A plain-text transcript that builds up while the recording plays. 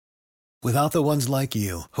Without the ones like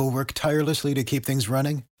you, who work tirelessly to keep things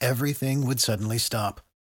running, everything would suddenly stop.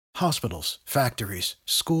 Hospitals, factories,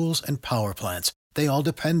 schools, and power plants, they all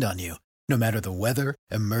depend on you. No matter the weather,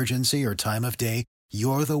 emergency, or time of day,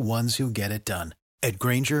 you're the ones who get it done. At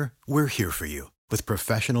Grainger, we're here for you with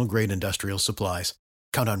professional-grade industrial supplies.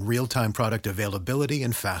 Count on real-time product availability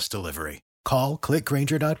and fast delivery. Call,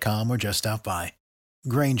 clickgrainger.com, or just stop by.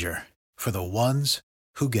 Grainger, for the ones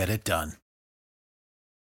who get it done.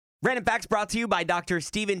 Random Facts brought to you by Dr.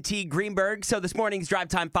 Stephen T. Greenberg. So this morning's Drive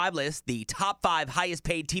Time 5 list, the top 5 highest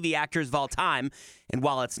paid TV actors of all time. And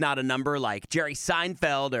while it's not a number like Jerry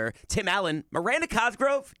Seinfeld or Tim Allen, Miranda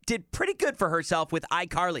Cosgrove did pretty good for herself with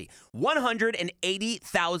iCarly.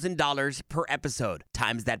 $180,000 per episode.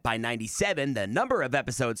 Times that by 97, the number of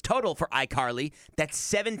episodes total for iCarly, that's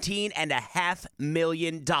 $17.5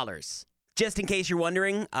 million. Just in case you're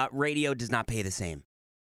wondering, radio does not pay the same.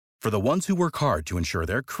 For the ones who work hard to ensure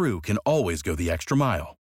their crew can always go the extra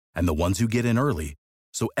mile, and the ones who get in early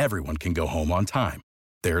so everyone can go home on time,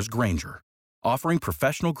 there's Grainger, offering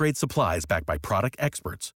professional-grade supplies backed by product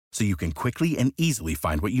experts so you can quickly and easily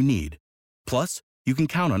find what you need. Plus, you can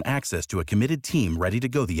count on access to a committed team ready to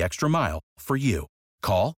go the extra mile for you.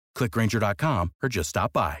 Call, click Grainger.com, or just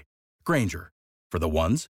stop by. Grainger, for the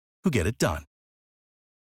ones who get it done.